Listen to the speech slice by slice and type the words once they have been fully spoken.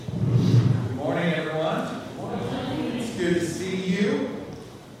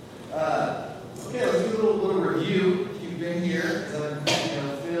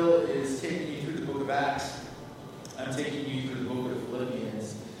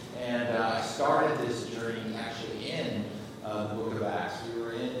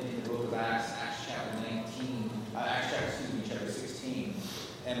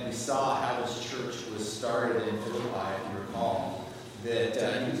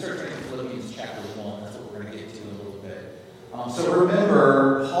start turning to Philippians chapter 1. That's what we're going to get to in a little bit. So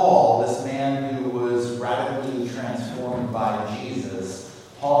remember Paul, this man who was radically transformed by Jesus.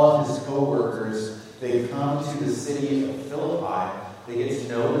 Paul and his co-workers, they come to the city of Philippi. They get to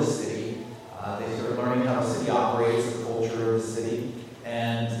know the city. They start learning how the city operates, the culture of the city.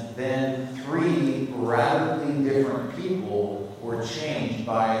 And then 3 radically different people were changed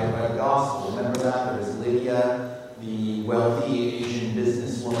by the gospel. Remember that? There was Lydia, the wealthy Asian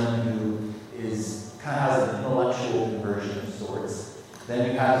businesswoman who kind of has an intellectual conversion of sorts.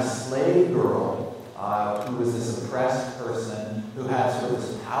 Then you have a slave girl who was this oppressed person who had sort of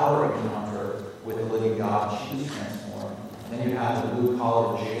this power encounter with the living God. She was transformed. And then you have the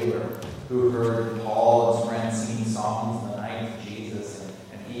blue-collar jailer who heard Paul and his friends singing songs in the night to Jesus,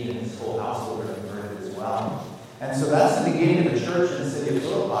 and he and his whole household are converted as well. And so that's the beginning of the church in the city of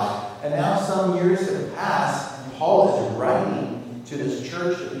Philippi. And now some years have passed, and Paul is writing to this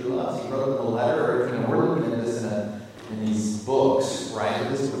church that he loves. He wrote them a letter. We're looking at this in these books, right?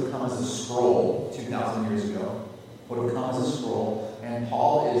 This would come as a scroll 2,000 years ago. Would have come as a scroll. And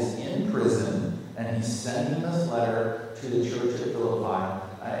Paul is in prison, and he's sending this letter to the church at Philippi.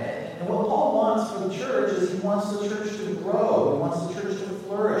 And what Paul wants for the church is he wants the church to grow. He wants the church to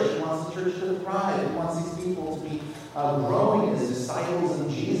flourish. He wants the church to thrive. He wants these people to be growing as disciples of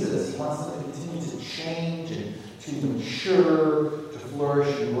Jesus. He wants them to continue to change and to mature, to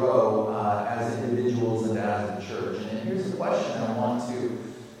flourish and grow as individuals and as a church. And here's the question I want to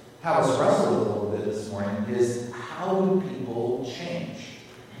have us wrestle with a little bit this morning is, how do people change?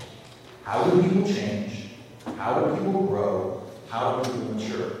 How do people change? How do people grow? How do people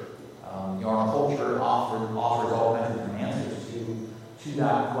mature? Our culture offers all kinds of different answers to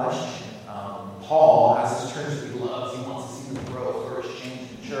that question. Paul, as his church that he loves, he wants to see them grow, flourish, change,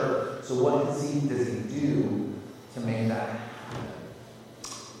 mature. So what does he do to make that happen?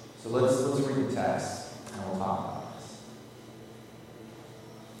 So let's read the text, and we'll talk about this.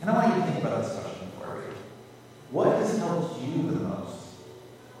 And I want you to think about this question before I read it. What has helped you the most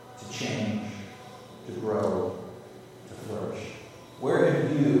to change, to grow, to flourish? Where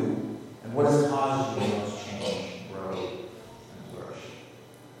have you, and what has caused you the most change, grow, and flourish?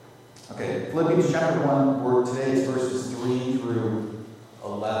 Okay, Philippians chapter 1, where today's verses 3 through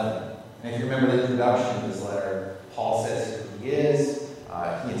 11. And if you remember the introduction to this letter, Paul says who he is.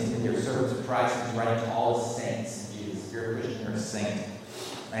 He is your servants of Christ. He's writing to all his saints in Jesus. If you're a Christian, you're a saint.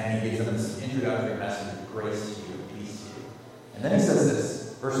 And he gives them this introductory message of grace to you and peace to you. And then he says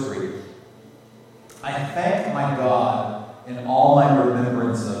this, verse 3. I thank my God in all my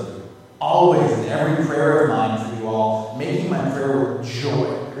remembrance of you, always in every prayer of mine for you all, making my prayer with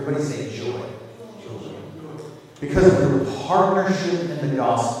joy. Everybody say joy. Joy. Because of your partnership in the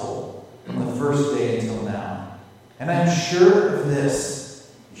gospel from the first day until now. And I'm sure of this,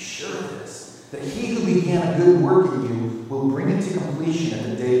 that he who began a good work in you will bring it to completion at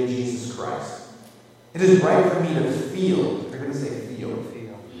the day of Jesus Christ. It is right for me to feel, everybody say feel.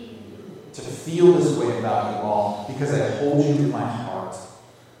 To feel this way about you all, because I hold you in my heart.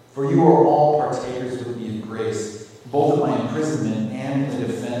 For you are all partakers with me of grace, both of my imprisonment and in the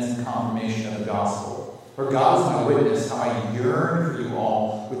defense and confirmation of the gospel. For God is my witness how I yearn for you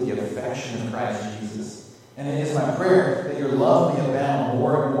all with the affection of Christ Jesus. And it is my prayer that your love may abound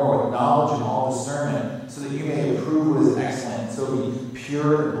more and more with knowledge and all discernment, so that you may approve what is excellent, so be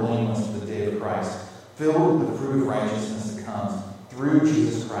pure and blameless for the day of Christ, filled with the fruit of righteousness that comes through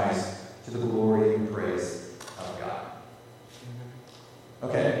Jesus Christ, to the glory and praise of God.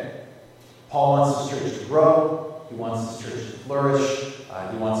 Okay, Paul wants his church to grow. He wants his church to flourish.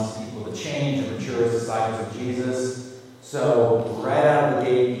 He wants his people to change and mature as disciples of Jesus. So right out of the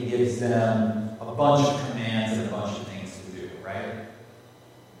gate, he gives them a bunch of commands and a bunch of things to do, right?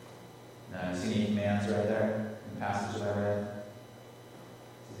 Now, you see any commands right there in the passage that I read?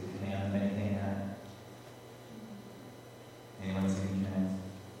 Does he command them anything there? Anyone see any commands?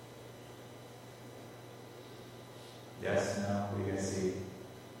 Yes, no? What do you guys see?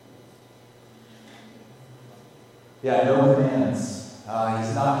 Yeah, no commands. He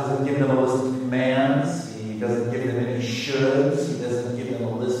doesn't give them a list of commands. He doesn't give them any shoulds. He doesn't give them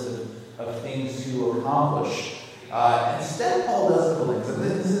a list of things to accomplish. Instead, Paul does a couple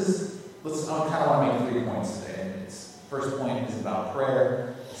things. I kind of want to make 3 points today. First point is about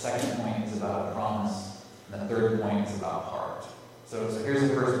prayer. The second point is about a promise. And the third point is about heart. So here's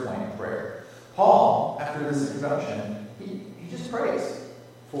the first point, prayer. Paul, after this introduction, he just prays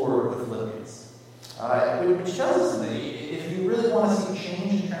for the Philippians. Which tells us that if you really want to see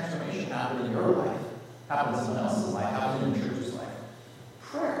change and transformation happen in your life, happen in someone else's life, happen in your church's life,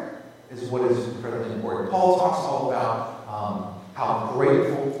 prayer is what is incredibly important. Paul talks all about how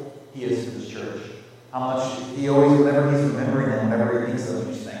grateful how much he always, whenever he's remembering them, whenever he thinks of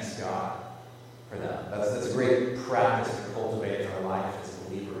them, he thanks God for them. That's a great practice to cultivate in our life as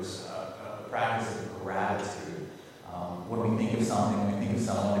believers, a practice of gratitude. When we think of something, when we think of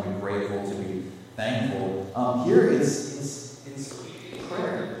someone, to be grateful, to be thankful. Here it's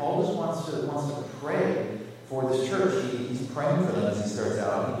prayer. Paul just wants to pray for this church. He's praying for them as he starts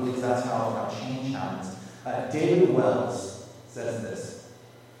out. He believes that's how change happens. David Wells says this: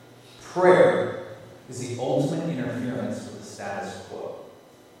 prayer is the ultimate interference with the status quo.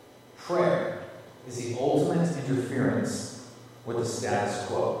 Prayer is the ultimate interference with the status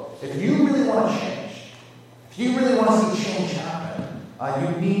quo. If you really want to change, if you really want to see change happen,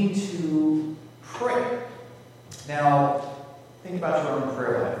 you need to pray. Now, think about your own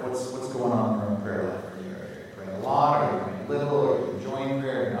prayer life. What's going on in your own prayer life? Are you praying a lot? Are you praying little? Are you enjoying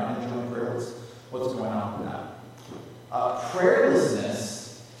prayer? Are you not enjoying prayer? What's going on with that?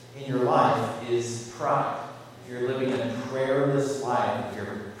 Prayerlessness in your life is pride. If you're living a prayerless life, if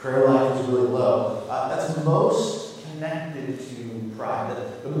your prayer life is really low, that's most connected to pride.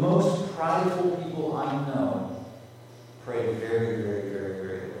 The most prideful people I know pray very, very, very,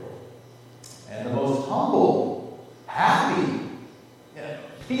 very little. And the most humble, happy,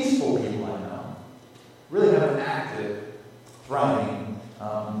 peaceful people I know really have an active, thriving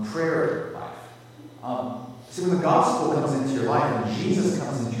prayer life. See, when the gospel comes into your life and Jesus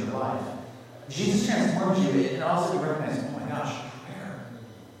comes into your life, Jesus transforms you, and also you recognize, oh my gosh, prayer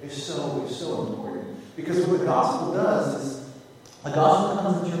is so important. Because what the gospel does is, the gospel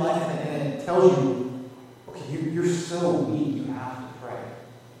comes into your life and it tells you, okay, you're so weak, you have to pray.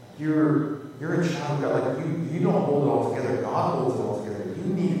 You're a child of God. Like you don't hold it all together. God holds it all together.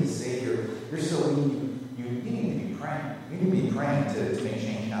 You need a Savior. You're so weak. You need to be praying. You need to be praying to make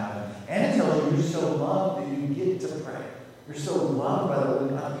change happen. And it tells you you're so loved that you get to pray. You're so loved by the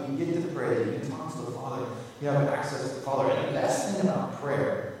living God that you get to pray. That you can talk to the Father. You have access to the Father. And the best thing about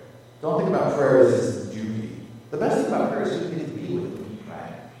prayer, don't think about prayer as this duty. The best thing about prayer is you get to be with when you pray.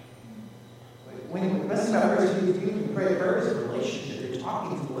 The best thing about prayer is you get to be when you pray. Prayer is a relationship. You're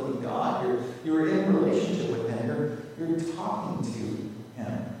talking to the living God. You're in a relationship with Him. You're talking to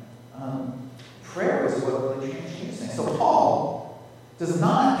Him. Prayer is what really changes things. So Paul does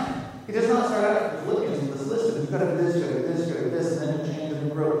not start out with Philippians with this list of, you've got to do this, you've got to do this, you've got to do this, and then you'll change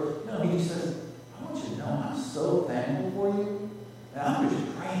and grow. No, he just says, I want you to know I'm so thankful for you, and I'm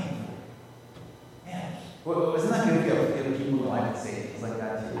just praying for you. Man, isn't that good to give people in life to say things like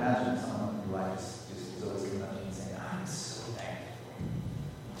that? To imagine someone in your life is always coming up to you and saying, I'm so thankful for you.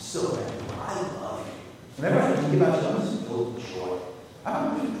 I'm so thankful. I love you. Whenever I think about you, I'm just filled with joy.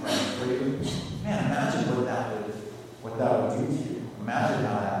 I'm just praying for you. Man, imagine what that would do to you. Imagine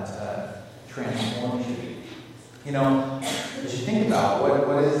how that transforms you. You know, as you think about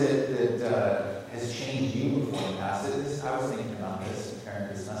what is it that has changed you before in the past, I was thinking about this, preparing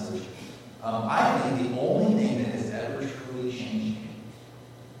this message. I think the only thing that has ever truly changed me,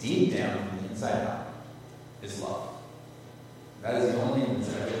 deep down from the inside out, is love. That is the only thing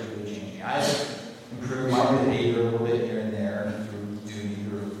that's ever truly changed me. I've improved my behavior a little bit here and there through duty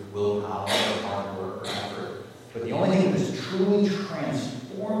or willpower or hard work or effort. But the only thing that has truly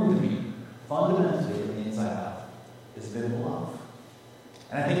transformed me fundamentally from the inside out has been love.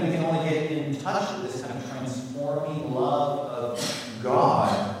 And I think we can only get in touch with this kind of transforming love of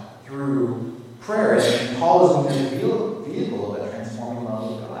God through prayer. And Paul is going to be a vehicle of that transforming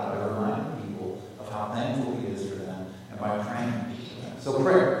love of God by reminding people of how thankful He is for them and by praying for them. So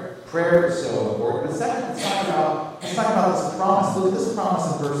prayer is so important. But second, let's talk about this promise. Look at this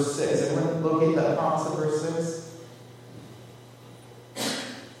promise in verse 6. Everyone locate that promise in verse 6?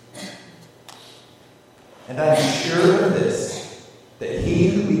 And I am sure of this, that He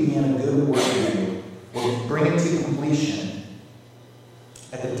who began a good work in you will bring it to completion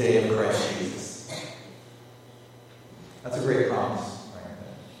at the day of Christ Jesus. That's a great promise right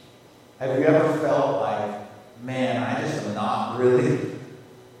there. Have you ever felt like, man, I just am not really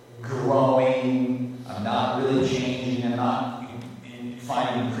growing, I'm not really changing, I'm not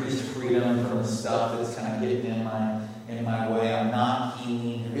finding increased freedom from the stuff that's kind of getting in my way, I'm not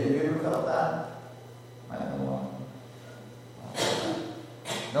healing. Have you ever felt that? I don't know.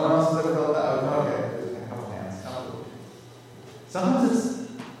 No one else has ever felt that? Okay, there's a couple hands. Sometimes it's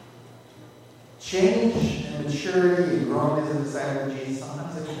change and maturity and growing as a disciple of Jesus.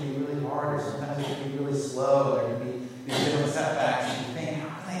 Sometimes it can be really hard, or sometimes it can be really slow. There can be these different setbacks, and you think,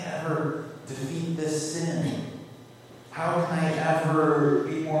 how can I ever defeat this sin? How can I ever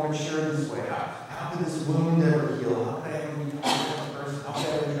be more mature this way? How can this wound ever heal? How can I ever be a different person? How can I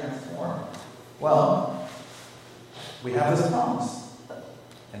ever transform? Well, we have this promise.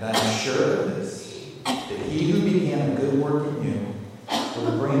 And I'm sure of this, he who began a good work in you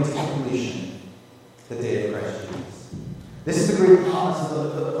will bring it to completion the day of Christ Jesus. This is the great promise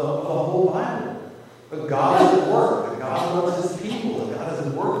of the whole Bible. That God is at work, that God loves his people, that God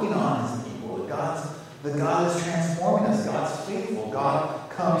is working on his people, that God is transforming us, God's faithful, God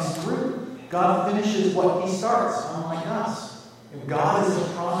comes through. God finishes what he starts, unlike us. God is a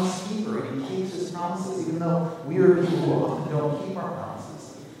promise keeper. He keeps his promises, even though we are people who often don't keep our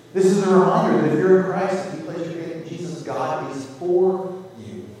promises. This is a reminder that if you're in Christ, if you place your faith in Jesus, God is for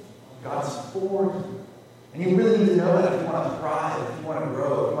you. God's for you. And you really need to know that if you want to thrive, if you want to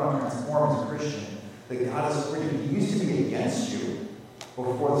grow, if you want to transform as a Christian, that God is for you. He used to be against you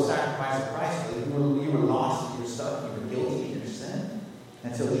before the sacrifice of Christ. That you were lost, you were stuck, you were guilty in your sin.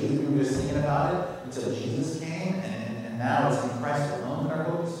 Until Jesus, we were just thinking about it, until Jesus came, and now it's in Christ alone that our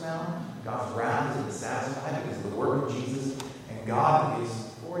hope is found. God's wrath has been satisfied because of the work of Jesus, and God is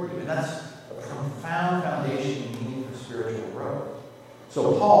for you. And that's a profound foundation you need for spiritual growth.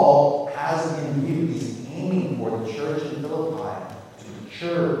 So Paul has in view, he's aiming for the church in Philippi to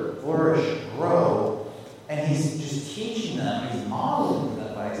mature, flourish, grow, and he's just teaching them, he's modeling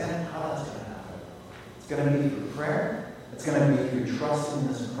them by example how that's going to happen. It's going to be through prayer. It's going to be through trusting in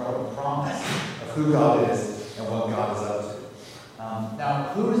this incredible promise of who God is and what God is up to. Now,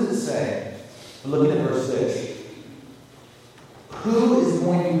 who does it say? We're looking at verse 6. Who is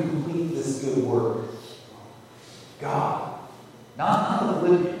going to complete this good work? God. Not the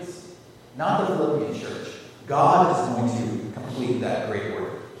Philippians. Not the Philippian church. God is going to complete that great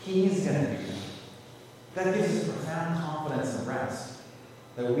work. He's going to do it. That gives us profound confidence and rest.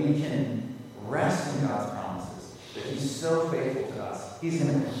 That we can rest in God's promises. That he's so faithful to us. He's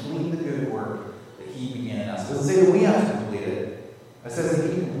going to complete the good work that he began in us. It doesn't say that we have to complete it. It says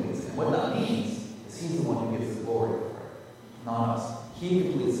that he completes it. And what that means is he's the one who gets the glory for it, not us. He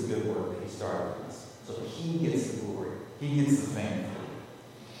completes the good work that he started with us. So he gets the glory. He gets the fame.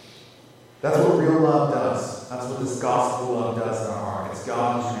 That's what real love does. That's what this gospel love does in our heart. It's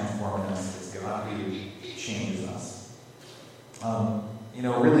God who's transforming us. It's God who changes us.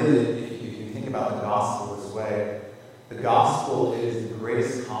 Really, if you think about the gospel this way, the gospel is the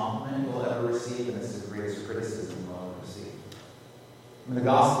greatest compliment you'll ever receive, and it's the greatest criticism you'll ever receive. The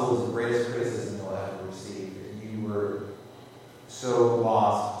gospel is the greatest criticism you'll ever receive. That you were so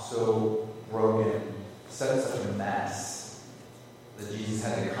lost, so broken, such a mess, that Jesus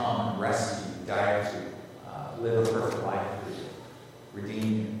had to come and rescue you, die for you, live a perfect life for you,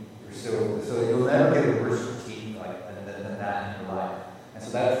 redeem you. So you'll never get a worse critique than that in your life. And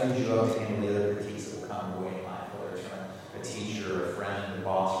so that frees you up to handle the other critiques that will come your way in life, whether it's from a teacher, a friend, a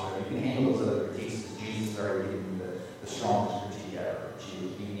boss, whatever. You can handle those other critiques because Jesus has already given you the strongest critique ever.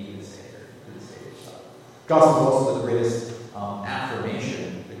 You need to say yourself. Gospel is also the greatest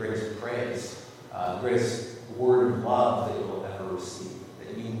affirmation, the greatest praise, the greatest word of love that you'll ever receive.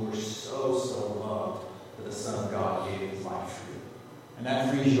 That you were so loved that the Son of God gave his life for you. And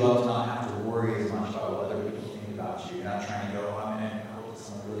that frees you up to not have to worry as much about what other people think about you. You're not trying to go, I hope that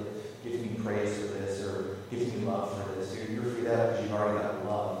someone really gives me praise for this or gives me love for this. You're freed up because you've already got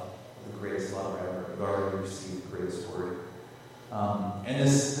love, the greatest love ever. You've already received the greatest word. And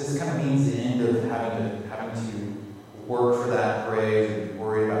this kind of means the end of having to work for that praise and be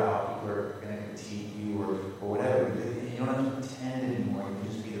worried about how people are going to critique you or whatever. You don't have to pretend anymore. You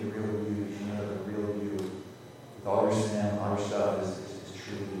can just be the real you. You know the real you. With all your sin, all your stuff is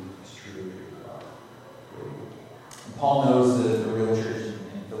truly God. And Paul knows the real church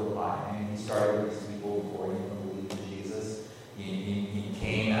in Philippi. And he started with these people before he even believed in Jesus. He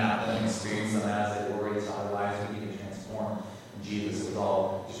came at them, experienced them as they were. He saw their lives being transformed. And Jesus, it was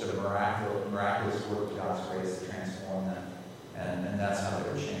all just a miraculous work of God's grace to transform them. And that's how they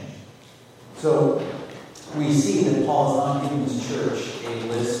were changed. So we see that Paul is not giving his church a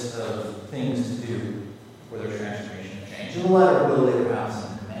list of things to do for their transformation and change. In the letter, we'll later have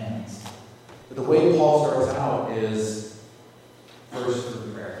some commandments. But the way Paul starts out is first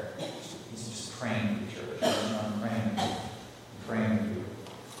through prayer. He's just praying for the church. I'm praying for you.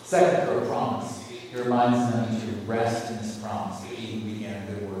 Second, through a promise. He reminds them to rest in this promise. That he who began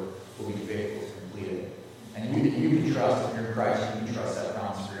a good work will be faithful to complete it. And you can trust, if you're in Christ, you can trust that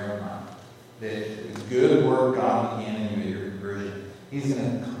promise for your own life. That the good work God began in you at your conversion, he's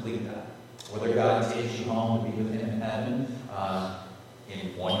going to complete that. Whether God takes you home to be with him in heaven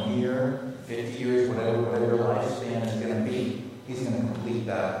in 1 year, 50 years, whatever your lifespan is going to be, he's going to complete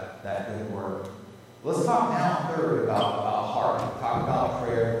that good work. Let's talk now third about heart. We talk about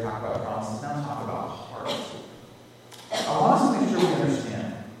prayer, we talk about promises, now talk about heart. I want us to make sure we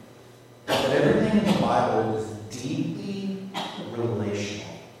understand that everything in the Bible is deeply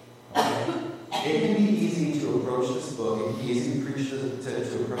relational. Okay? It can be easy to approach this book. It can be easy to preach to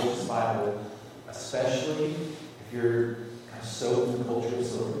approach this Bible, especially if you're kind of so in the culture,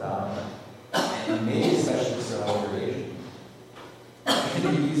 so about it, and maybe especially so over Asian. It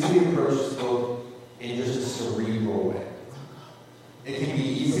can be easy to approach this book in just a cerebral way. It can be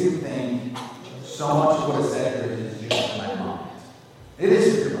easy to think so much of what is said here is just in my mind. It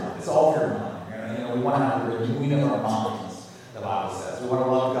is for your mind. It's all for your mind. We want to have the renewing of our minds, the Bible says. We want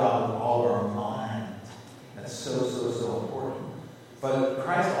to love God with all of our mind. That's so important. But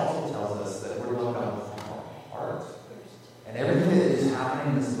Christ also tells us that we're to love God with all our heart. And everything that is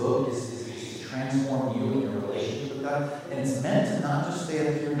happening in this book is to transform you in your relationship with God. And it's meant to not just stay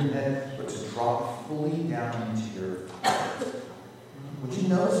up here in your head, but to drop fully down into your heart. Would you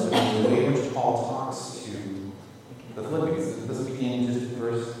notice with me the way in which Paul talks to the Philippians? Let's begin just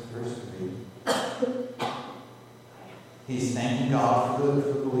verse 3. He's thanking God for the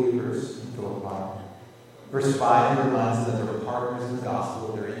believers in Philippi. Verse 5, he reminds them that they're partners in the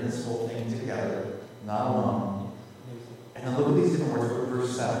gospel. They're in this whole thing together, not alone. And then look at these different words.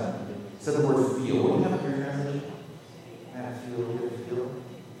 Verse 7. It said the word feel. What do you have in your translation?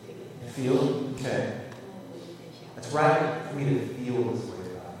 Feel? Okay. That's right for me to feel this way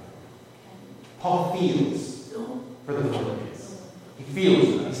about it. Paul feels for the Philippians. He feels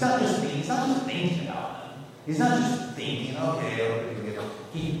them. He's not just thinking about them. He's not just thinking, okay.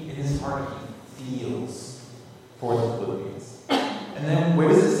 In his heart, he feels for the Philippians. And then where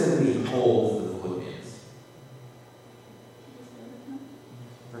does it say that he holds the Philippians?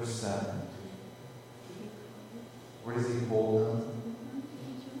 Verse 7. Where does he hold them?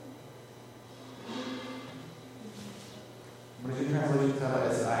 What does your translation tell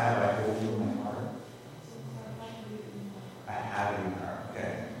us? I hold you in my heart. I have you in my heart.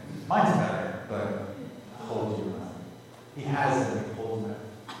 Okay. Mine's better, but I hold you in my heart. He has them. He holds them.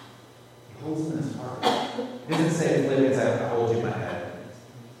 He holds them in his heart. He doesn't say Philippians, I hold you in my head.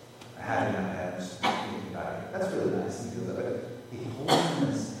 I have you in my head. I'm just thinking about you. That's really nice. He does that. But he holds them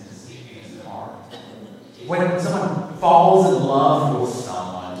in his heart. When someone falls in love with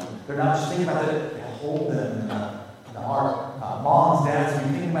someone, they're not just thinking about it, they hold them in the heart. Moms, dads,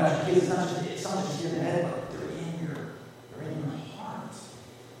 when you think about your kids, it's not just in your head, but they're in your heart.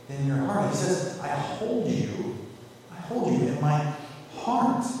 In your heart. He says, I hold you in my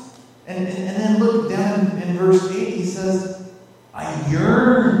heart. And then look down in verse 8, he says, I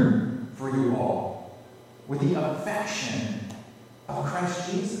yearn for you all with the affection of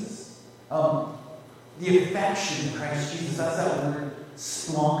Christ Jesus. The affection of Christ Jesus, that's that word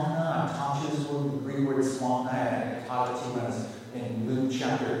splankna. I taught you this word, the Greek word splankna. I taught it to you when I was in Luke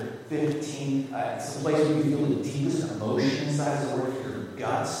chapter 15. It's a place where you feel the deepest emotion inside. It's a word for your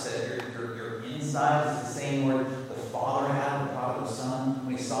guts, that your inside is the same word the Father had, the prodigal son,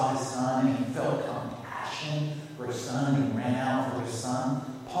 when he saw his son and he felt compassion for his son and he ran out for his son.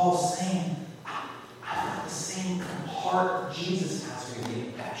 Paul's saying, I've got the same kind of heart that Jesus has for you, the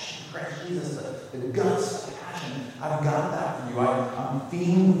affection of Christ Jesus, the guts, the passion. I've got that for you. I'm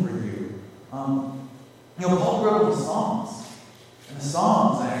feeling for you. Paul wrote the Psalms. And the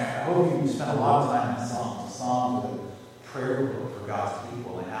Psalms, I hope you spent a lot of time in the Psalms. The Psalms are the prayer book for God's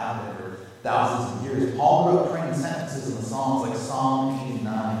people. They have been for thousands of years. Paul wrote praying sentences in the Psalms like Psalm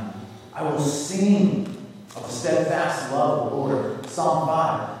 89. I will sing of the steadfast love of the Lord. Psalm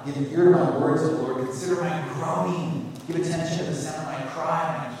 5. Give ear to my words, O Lord. Consider my groaning. Give attention to the sound of my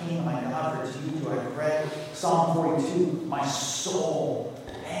cry, my King, my God, for to you do I pray. Psalm 42. My soul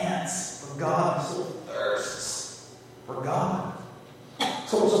pants for God. My soul thirsts for God.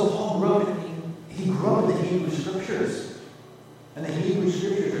 So Paul wrote it. He grew up in the Hebrew Scriptures. And the Hebrew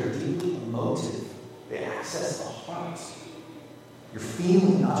Scriptures are deeply emotive. They access the heart. Your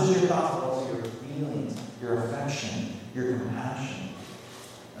feeling, not just your thoughts, but also your feelings, your affection, your compassion.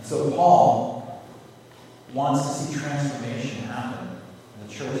 And so Paul wants to see transformation happen in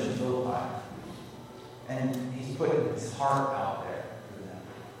the church in Philippi. And he's putting his heart out there for them.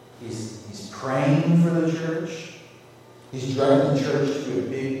 He's praying for the church. He's driving the church to a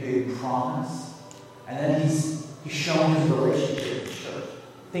big promise. And then he's showing his relationship with the church.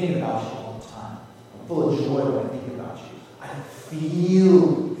 Thinking about you all the time. I'm full of joy when I think about you. I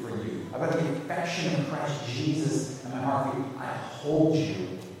feel for you. I've got the affection of Christ Jesus in my heart for you. I hold you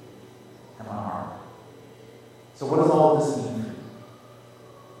in my heart. So what does all this mean for you?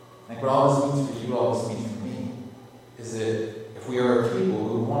 I think what all this means for you, all this means for me, is that if we are a people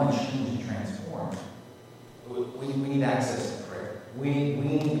who want to change and transform, we need access to prayer. We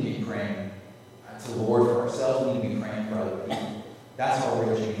need to be praying to the Lord for ourselves. We need to be praying for other people. That's how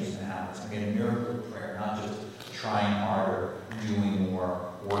real change is going to happen. It's going to be a miracle of prayer, not just trying harder, doing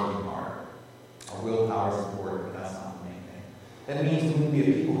more, working harder. power is important, but that's not the main thing. That means we need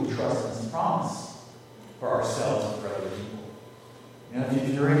to be a people who trust in His promise for ourselves and for other people. You know,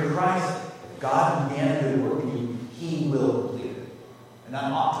 if you're in Christ, if God began a good work in you, He will complete it. And that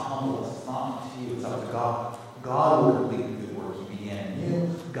ought to humble us. It's not up to you, it's up to God. God will complete the good work He began in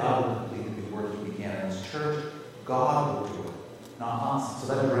you. God will complete the good work He began in His church. God will do it, not us.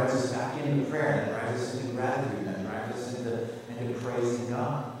 So that drives us back into prayer, that drives us into gratitude, that drives us into praising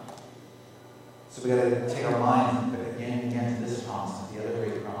God. So we got to take our mind again and again to this promise, and the other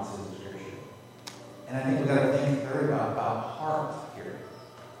great promises of Scripture. And I think we got to think third about heart here.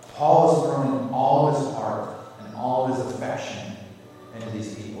 Paul is throwing all of his heart and all of his affection into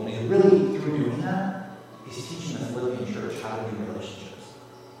these people. And he's really, through doing that, he's teaching the Philippian church how to do relationships,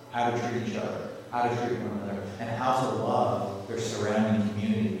 how to treat each other, how to treat one another, and how to love their surrounding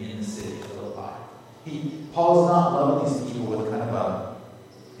community in the city of Philippi. Paul is not loving these people with kind of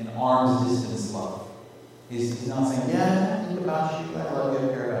an arm's distance love. He's not saying, yeah, I think about you, I love you,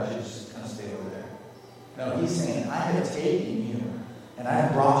 I care about you, just kind of stay over there. No, he's saying, I have taken you, and I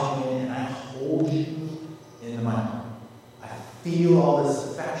have brought you in, and I hold you into my heart. I feel all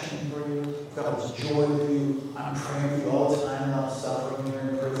this affection for you, I've got this joy for you, I'm praying for you all the time about suffering here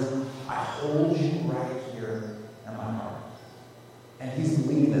in prison. I hold you right here in my heart. And he's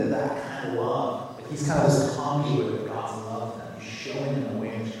believing that kind of love, that he's kind of this conduit of God's love to them. He's showing them the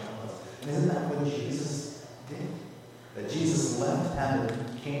way in which God loves. And isn't that what Jesus did? That Jesus left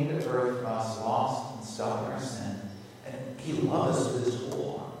heaven, came to earth for us, lost and stuck in our sin. And he loved us with his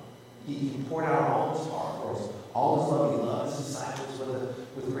whole heart. He poured out all his heart for us, all his love. He loved his disciples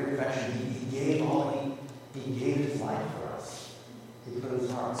with great affection. He gave he gave his life for us. He put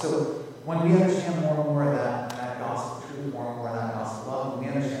his heart. So when we understand more and more of that gospel truth, more and more of that gospel love, when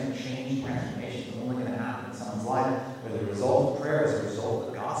we understand that change, transformation is only going to happen in someone's life, as a result of prayer, as a result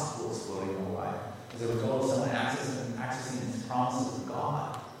of the gospel exploding in their life, as a result of someone accessing his promises of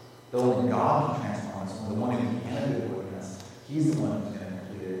God. The only God can transform us, the one who can do it within us. He's the one who's going to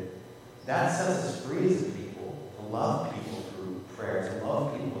complete it. That sets us free as a people, to love people through prayer, to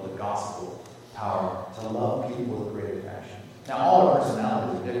love people with the gospel power, to love people with great affection. Now, all our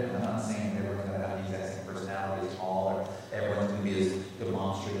personalities are different. I'm not saying everyone's going to have the exact same personality as Paul, or everyone's going to be as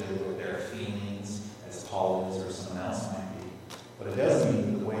demonstrative with their feelings as Paul is or someone else might be. But it does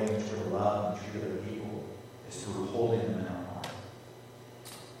mean the way in which we love and treat other people is through holding them in our heart.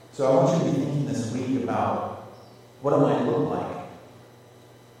 So I want you to be thinking this week about what it might look like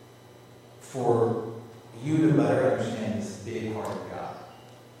for you to better understand this big heart of God.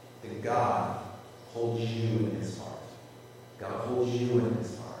 That God holds you in his heart. God holds you in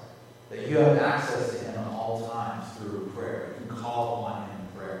his heart. That you have access to him at all times through prayer. You can call upon him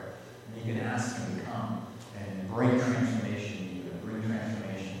in prayer. And you can ask him to come and bring transformation to you and bring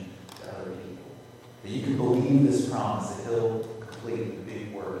transformation to other people. That you can believe this promise that he'll complete the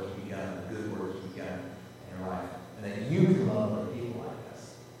big work he began, the good work he began in your life. And that you can love other people like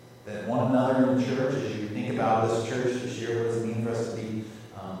this. That one another in the church, as you think about this church this year, what does it mean for us to be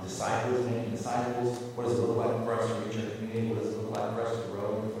disciples, making disciples? What does it look like for us to reach our community? What does it look like for us to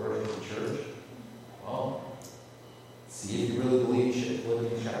grow and flourish as a church? Well, see if you really believe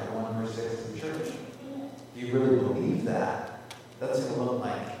Philippians chapter 1, verse 6 of the church. If you really believe that, that's going to look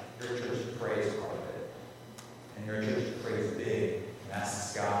like your church prays part of it. And your church prays big and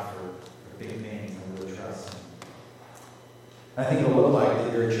asks God for big things and really trusts him. I think it'll look like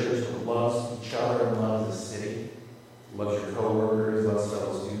that your church loves each other and loves the city. Loves your co-workers, loves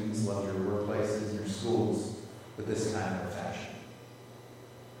fellow students, loves your workplaces and your schools with this kind of affection.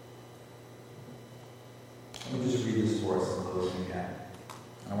 Let me just read this for us in closing again.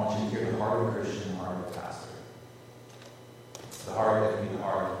 And I want you to hear the heart of a Christian and the heart of a pastor. It's the heart that can be the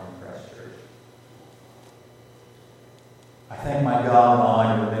heart of the Christ Church. I thank my God in all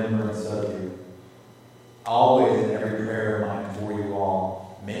my remembrance of you, always in every prayer of mine for you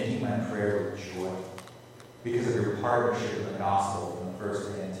all, making my prayer with joy, because of your partnership in the gospel from the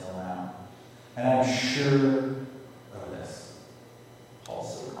first day until now. And I'm sure of this,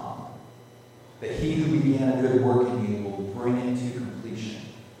 Paul's so confident, that he who began a good work in you will bring it to completion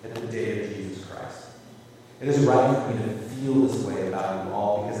at the day of Jesus Christ. It is right for me to feel this way about you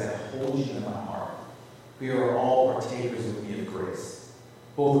all, because I hold you in my heart. We are all partakers with me of grace,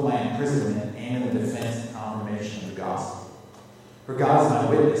 both in my imprisonment and in the defense and confirmation of the gospel. For God is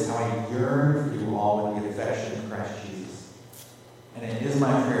my witness how I yearn for you all with the affection of Christ Jesus. And it is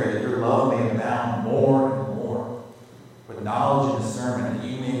my prayer that your love may abound more and more with knowledge and discernment, that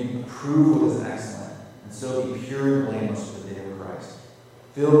you may prove what is excellent, and so be pure and blameless for the day of Christ,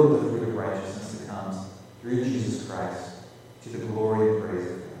 filled with the fruit of righteousness that comes through Jesus Christ, to the glory and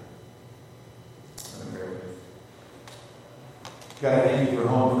praise of God. God, I thank you for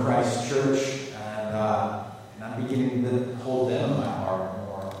Home of Christ Church, and I'm beginning to hold them in my heart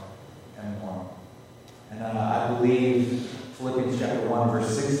more and more. And I believe Philippians chapter 1,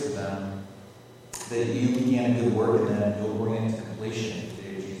 verse 6 to them, that you began a good work in them, and you'll bring it to completion in the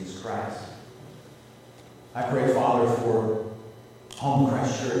day of Jesus Christ. I pray, Father, for Home of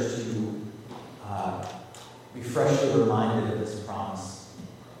Christ Church to be freshly reminded of this promise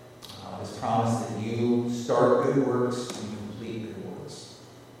that you start good works and you complete good works.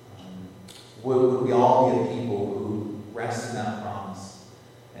 Would we all be a people who rest in that promise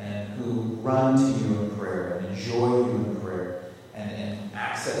and who run to you in prayer and enjoy you in prayer and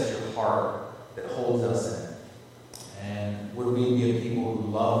access your heart that holds us in it? And would we be a people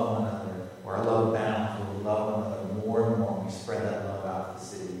who love one another, or our love bound, who love one another more and more, and we spread that love out to the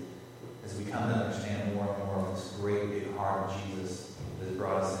city as we come to understand more and more of this great big heart of Jesus that has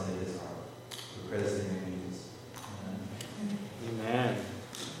brought us into